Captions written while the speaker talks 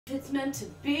If it's meant to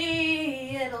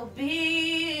be, it'll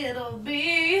be, it'll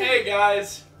be. Hey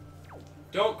guys,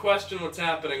 don't question what's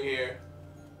happening here.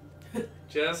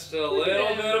 Just a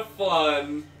little bit of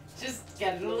fun. Just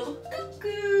getting a little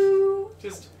cuckoo.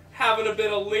 Just having a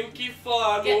bit of linky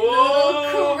fun. Getting a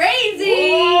little crazy.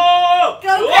 Whoa! Go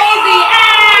Whoa! crazy.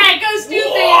 Ah, go stupid.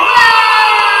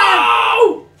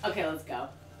 Whoa! Ah! Okay, let's go.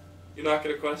 You're not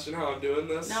gonna question how I'm doing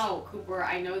this? No, Cooper,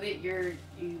 I know that you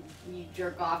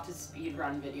jerk off to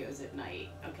speedrun videos at night,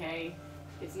 okay?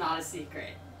 It's not a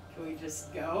secret. Can we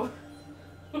just go?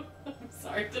 I'm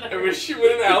sorry, did I wish you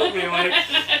wouldn't help me, like...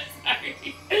 Sorry.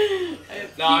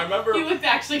 No, I remember... You looked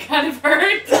actually kind of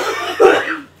hurt.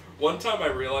 One time I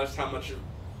realized how much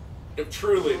of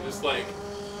truly just like,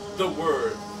 the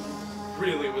word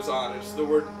really was honest. The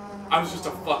word, I was just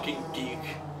a fucking geek.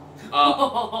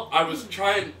 I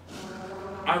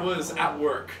was at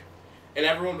work, and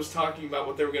everyone was talking about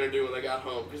what they were gonna do when they got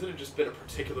home, because it had just been a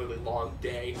particularly long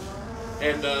day.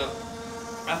 And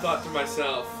I thought to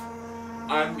myself,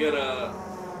 I'm gonna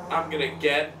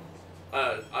get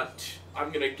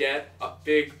a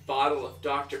big bottle of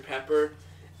Dr. Pepper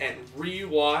and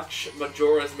re-watch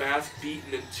Majora's Mask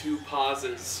beaten in 2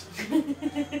 pauses.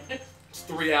 It's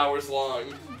 3 hours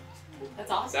long. That's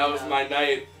awesome. That was my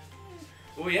night.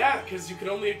 Well, yeah, because you could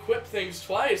only equip things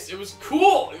twice. It was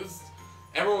cool.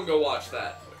 Everyone go watch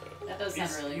that. That does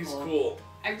sound really cool. He's cool. cool.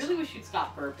 I really wish you'd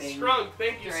stop burping. Strunk,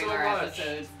 thank you during so our much.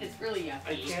 episodes. It's really yucky.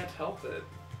 I can't help it.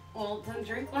 Well, then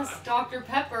drink less Dr.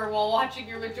 Pepper while watching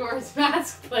your Majora's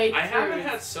Mask playthrough. I haven't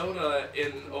had soda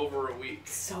in over a week.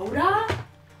 Soda?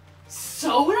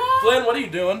 Soda? Flynn, what are you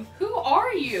doing? Who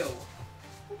are you?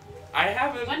 I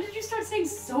haven't... When did you start saying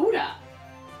soda?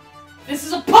 This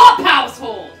is a pop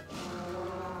household!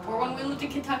 Or when we lived in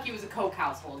Kentucky, it was a Coke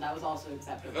household. That was also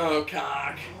acceptable. Oh,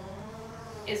 cock.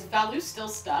 Is Valu still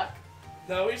stuck?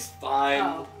 No, he's fine.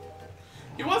 Oh.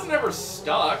 He wasn't ever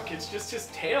stuck. It's just his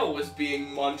tail was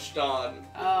being munched on.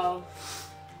 Oh.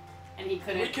 And he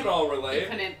couldn't... We can all relate. He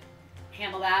couldn't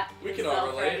handle that We can all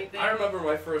relate. I remember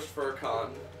my first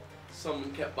FurCon.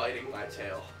 Someone kept biting my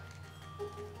tail.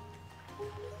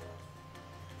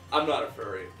 I'm not a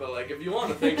furry, but like, if you want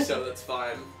to think so, that's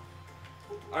fine.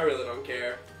 I really don't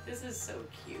care. This is so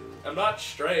cute. I'm not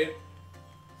straight.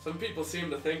 Some people seem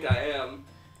to think I am.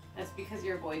 That's because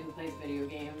you're a boy who plays video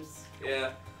games.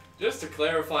 Yeah. Just to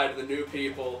clarify to the new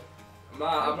people, I'm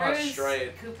not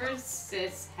straight. Cooper's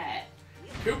cis-het.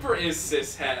 Cooper is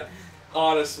cis-het,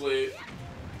 honestly.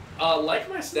 Like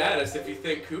my status if you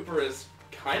think Cooper is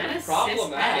kind of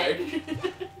problematic.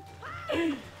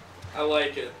 I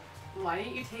like it. Why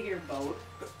didn't you take your boat?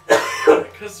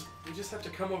 Because we just have to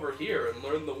come over here and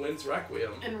learn the Wind's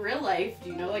Requiem. In real life,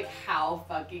 do you know like how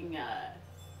fucking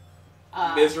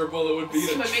miserable it would be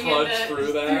to trudge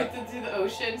through that? Through the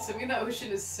ocean. Swimming in the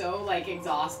ocean is so like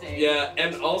exhausting. Yeah,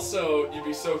 and also you'd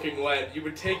be soaking wet. You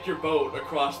would take your boat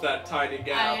across that tiny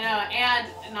gap. I know, and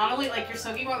not only like you're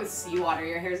soaking wet with seawater,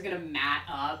 your hair's gonna mat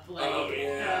up. Like, oh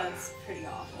yeah, that's pretty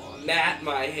awful. Mat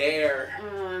my hair.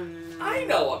 I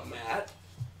know a Matt.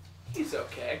 He's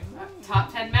okay.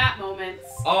 Top 10 Matt moments.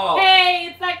 Oh. Hey,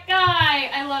 it's that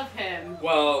guy. I love him.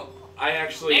 Well, I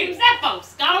actually... Name's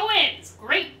Zephos. Gotta win. It's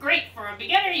great, great. For a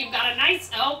beginner, you've got a nice...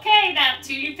 Okay, that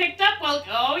 2 you picked up, well,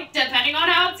 oh, depending on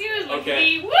how it's used.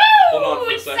 Okay. Woo! Hold on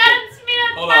for a second. It sends me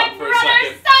that Hold my on for a brother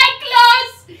second.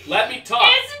 Cyclos Let me talk.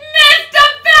 is messed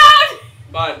about!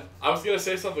 Fine. I was gonna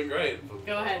say something great.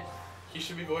 Go ahead. He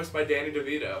should be voiced by Danny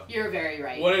DeVito. You're very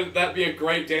right. Wouldn't that be a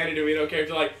great Danny DeVito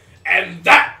character? Like, and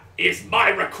that is my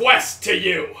request to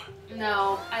you.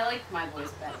 No, I like my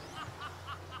voice better.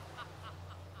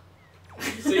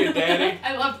 See you, Danny.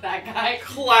 I love that guy.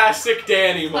 Classic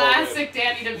Danny moment. Classic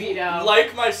Danny DeVito.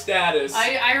 Like my status.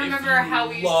 I remember how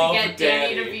we used to get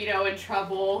Danny DeVito in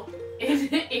trouble in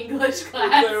English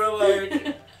class. They were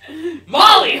like,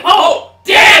 Molly, ho,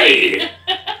 Danny!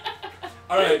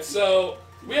 Alright, so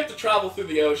we have to travel through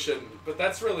the ocean, but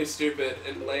that's really stupid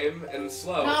and lame and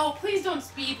slow. No, please don't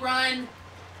speed run.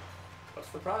 What's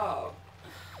the problem?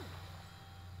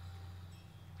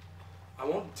 I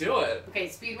won't do it. Okay,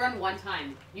 speed run 1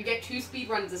 time. You get 2 speed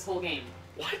runs this whole game.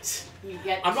 What? You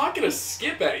get. I'm not gonna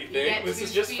skip anything. This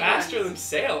is just faster than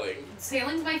sailing.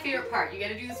 Sailing's my favorite part. You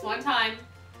gotta do this 1 time.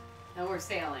 Then we're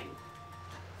sailing.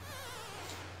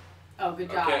 Oh,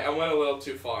 good job. Okay, I went a little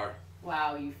too far.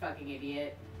 Wow, you fucking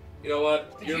idiot. You know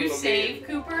what? Did you save,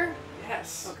 Cooper?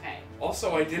 Yes. Okay.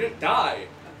 Also, I didn't die.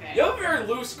 Okay. You have a very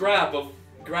loose grasp of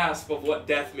what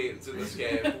death means in this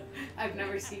game. I've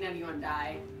never seen anyone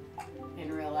die in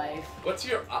real life. What's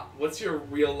your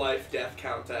real life death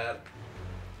count at?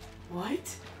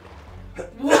 What?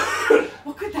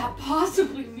 What could that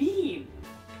possibly mean?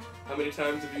 How many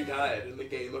times have you died in the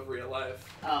game of real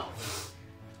life? Oh.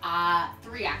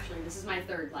 3 actually. This is my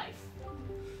 3rd life.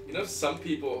 You know, some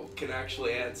people can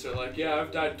actually answer like, yeah,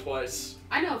 I've died twice.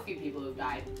 I know a few people who've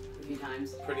died a few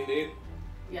times. Pretty neat.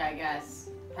 Yeah, I guess.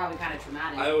 Probably kind of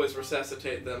traumatic. I always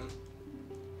resuscitate them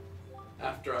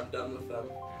after I'm done with them.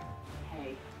 Hey.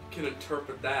 You can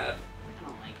interpret that I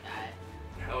don't like that.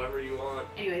 however you want.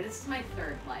 Anyway, this is my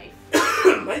 3rd life.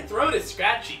 My throat is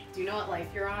scratchy. Do you know what life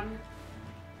you're on?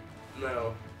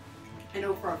 No. I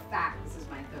know for a fact this is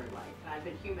my 3rd life, and I've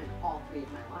been human all 3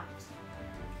 of my lives.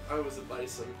 I was a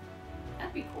bison.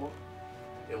 That'd be cool.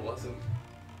 It wasn't.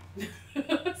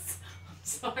 I'm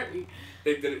sorry.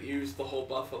 They didn't use the whole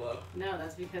buffalo. No,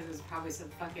 that's because it was probably some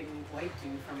fucking white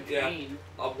dude from a train.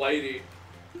 A whitey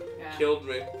Yeah. killed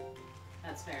me.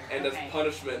 That's fair. And okay. as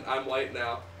punishment, I'm white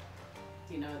now.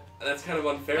 Do you know? That's kind of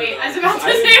unfair. Wait, though, I was about to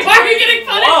I say, didn't why do are you getting anything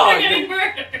punished wrong. for getting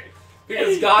murdered?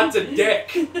 Because God's a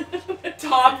dick.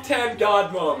 Top 10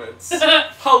 God moments.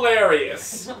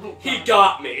 Hilarious. He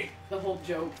got me. The whole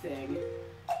joke thing.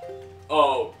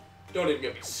 Oh, don't even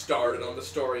get me started on the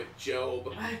story of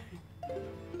Job.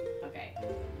 Okay.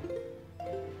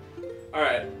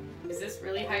 Alright. Is this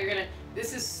really how you're gonna...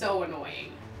 This is so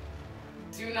annoying.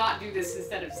 Do not do this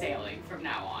instead of sailing from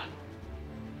now on.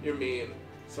 You're mean.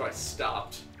 So I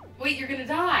stopped. Wait, you're gonna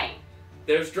die.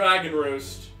 There's Dragon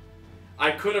Roost.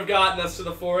 I could have gotten us to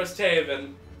the Forest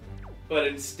Haven, but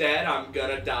instead I'm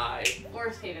gonna die.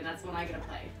 Forest Haven, that's the one I gotta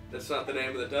play. That's not the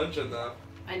name of the dungeon, though.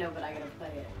 I know, but I gotta play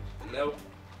it. Nope.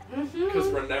 Mm-hmm. Because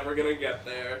we're never gonna get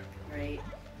there. Right.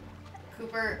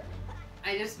 Cooper,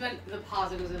 I just meant the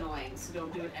pause was annoying, so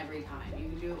don't do it every time. You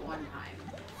can do it one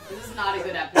time. This is not a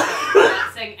good episode. You're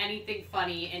not saying anything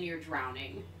funny and you're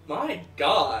drowning. My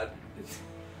God.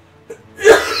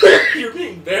 You're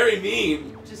being very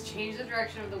mean. Just change the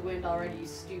direction of the wind already, you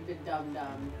stupid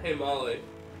dum-dum. Hey, Molly.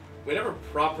 We never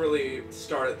properly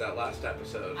started that last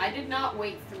episode. I did not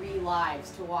wait 3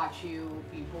 lives to watch you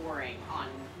be boring on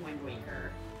Wind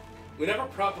Waker. We never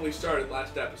properly started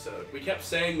last episode. We kept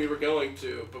saying we were going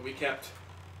to, but we kept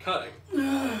cutting.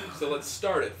 So let's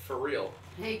start it, for real.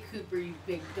 Hey Cooper, you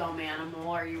big dumb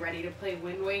animal. Are you ready to play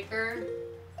Wind Waker?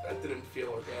 That didn't feel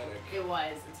organic. It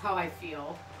was. It's how I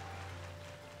feel.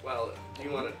 Well, do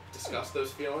you want to discuss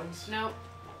those feelings? Nope.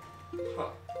 Huh.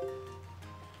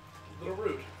 A little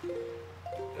rude.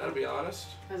 Gotta be honest.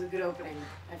 That was a good opening.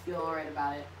 I feel alright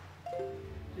about it.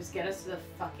 Just get us to the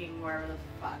fucking wherever the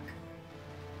fuck.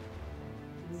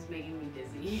 This is making me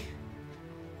dizzy.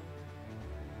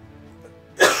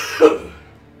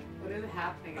 What is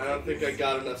happening? I don't think I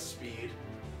got enough speed.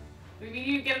 What do you mean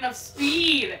you didn't get enough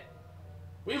speed?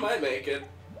 We might make it.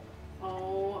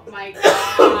 Oh my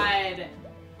god.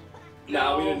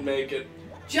 No, we didn't make it.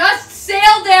 Just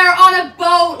sail there on a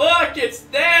boat! Look, it's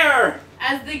there!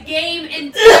 As the game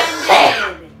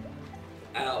intended!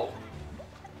 Ow.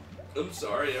 I'm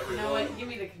sorry, You everyone. know what? Give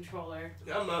me the controller.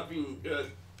 I'm not being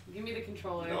good. Give me the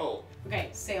controller. No. Okay,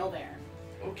 sail there.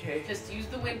 Okay. Just use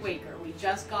the Wind Waker. We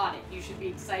just got it. You should be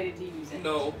excited to use it.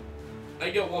 No. I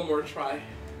get one more try.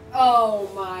 Oh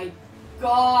my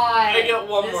god. I get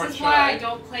one more This is try. why I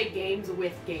don't play games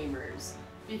with gamers.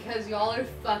 Because y'all are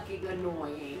fucking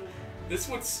annoying. This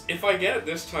would, if I get it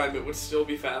this time, it would still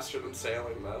be faster than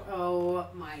sailing, though. Oh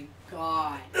my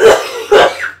god.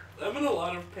 I'm in a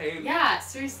lot of pain. Yeah,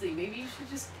 seriously, maybe you should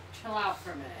just chill out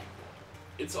for a minute.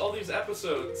 It's all these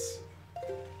episodes.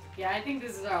 Yeah, I think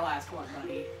this is our last one,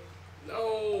 buddy.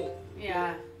 No.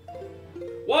 Yeah.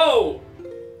 Whoa!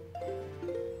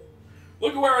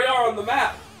 Look at where we are on the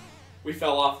map. We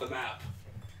fell off the map.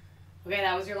 Okay,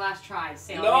 that was your last try.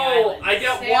 Sail No, the island. I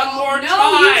get Sail... one more no,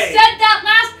 try. you said that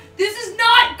last. This is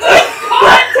not good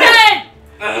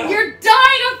content. You're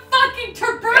dying of fucking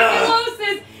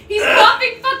tuberculosis. He's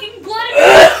coughing fucking blood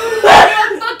into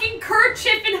a fucking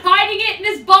kerchief and hiding it in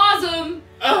his bosom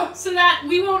so that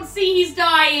we won't see he's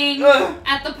dying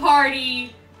at the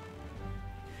party.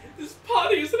 This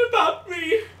party isn't about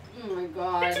me. Oh my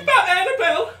god. It's about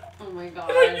Annabelle Oh my god.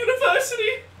 and her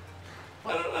university.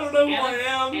 I don't know who I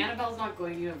am. Annabelle's not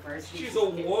going to university. She's a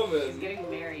woman. She's getting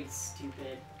married,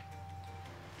 stupid.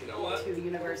 You know what? To the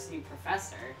university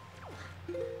professor.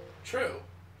 True.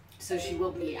 So she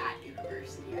will be at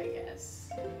university, I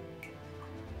guess.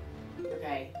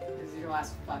 Okay, this is your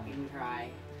last fucking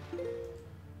try.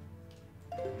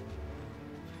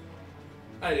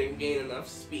 I didn't gain enough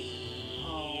speed.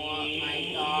 Oh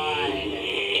my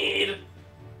god.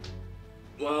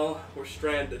 Well, we're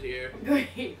stranded here.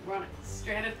 Great, we're on a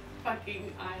stranded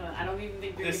fucking island. I don't even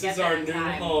think you're This gonna is get there our in new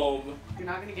time. home. You're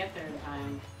not gonna get there in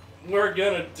time. We're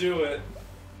gonna do it.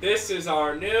 This is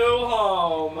our new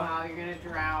home. Wow, you're gonna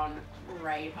drown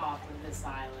right off of this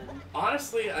island.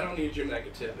 Honestly, I don't need your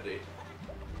negativity.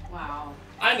 Wow.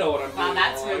 I know what I'm doing. Wow,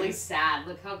 that's wrong. really sad.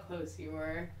 Look how close you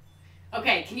were.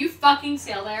 Okay, can you fucking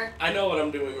sail there? I know what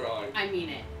I'm doing wrong. I mean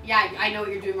it. Yeah, I know what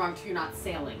you're doing wrong too. You're not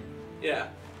sailing. Yeah.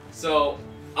 So,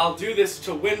 I'll do this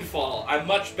to Windfall. I'm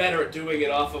much better at doing it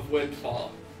off of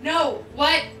Windfall. No,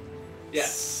 what?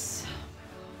 Yes.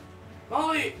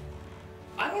 Molly,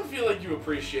 I don't feel like you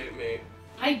appreciate me.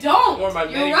 I don't. Or my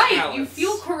You're many right. talents. You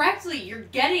feel correctly. You're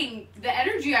getting the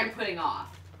energy I'm putting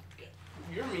off.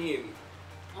 You're mean.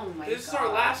 Oh my god. This is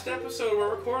our last episode we're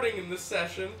recording in this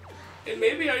session, and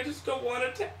maybe I just don't want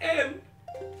it to end,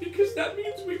 because that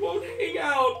means we won't hang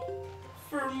out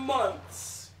for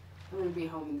months. I'm gonna be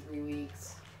home in 3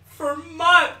 weeks. For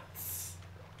months!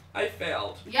 I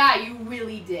failed. Yeah, you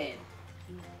really did.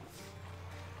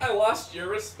 I lost your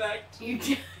respect. You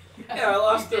did. And I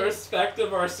lost the respect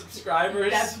of our subscribers. You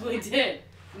definitely did.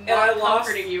 And Not I lost-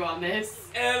 comforting you on this.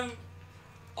 And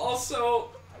also,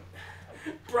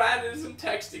 Brad isn't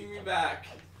texting me back.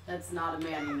 That's not a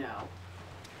man you know.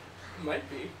 Might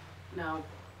be. No.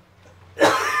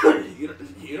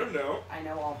 You don't know. I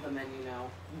know all the men you know.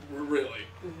 Really?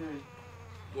 Mm-hmm.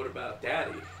 What about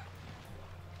Daddy?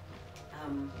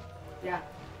 Yeah.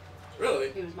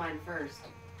 Really? He was mine first.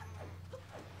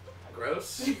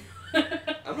 Gross.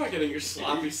 I'm not getting your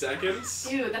sloppy seconds.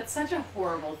 Dude, that's such a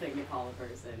horrible thing to call a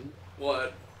person.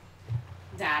 What?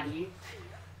 Daddy.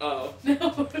 Oh.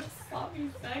 No, sloppy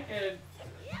second.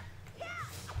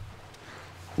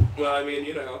 Well, I mean,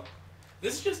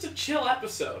 this is just a chill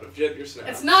episode of Ginger Snap.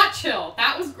 It's not chill.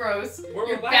 That was gross. We're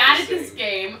You're relaxing. bad at this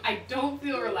game. I don't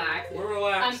feel relaxed. We're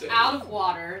relaxing. I'm out of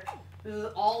water. This is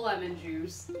all lemon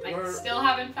juice. I still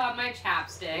haven't found my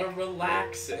chapstick. We're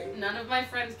relaxing. None of my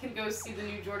friends can go see the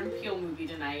new Jordan Peele movie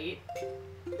tonight.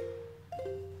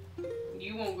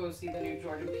 You won't go see the new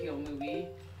Jordan Peele movie.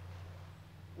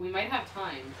 We might have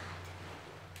time.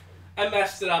 I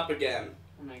messed it up again.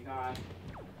 Oh my god.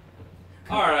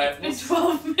 Alright. It's been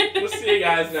 12 minutes. We'll see you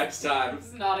guys next time. This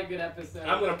is not a good episode.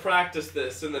 I'm gonna practice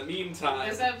this in the meantime.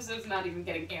 This episode's not even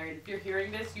getting aired. If you're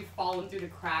hearing this, you've fallen through the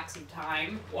cracks of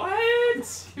time What?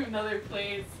 to another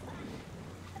place.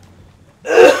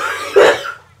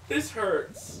 This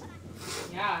hurts.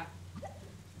 Yeah.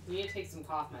 You need to take some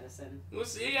cough medicine. We'll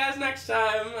see you guys next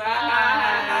time.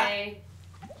 Bye.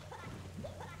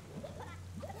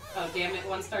 Oh, damn it.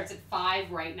 One starts at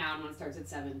 5 right now and one starts at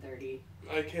 7:30.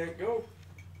 I can't go.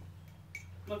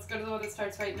 Let's go to the one that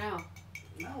starts right now.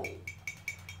 No.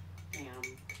 Damn.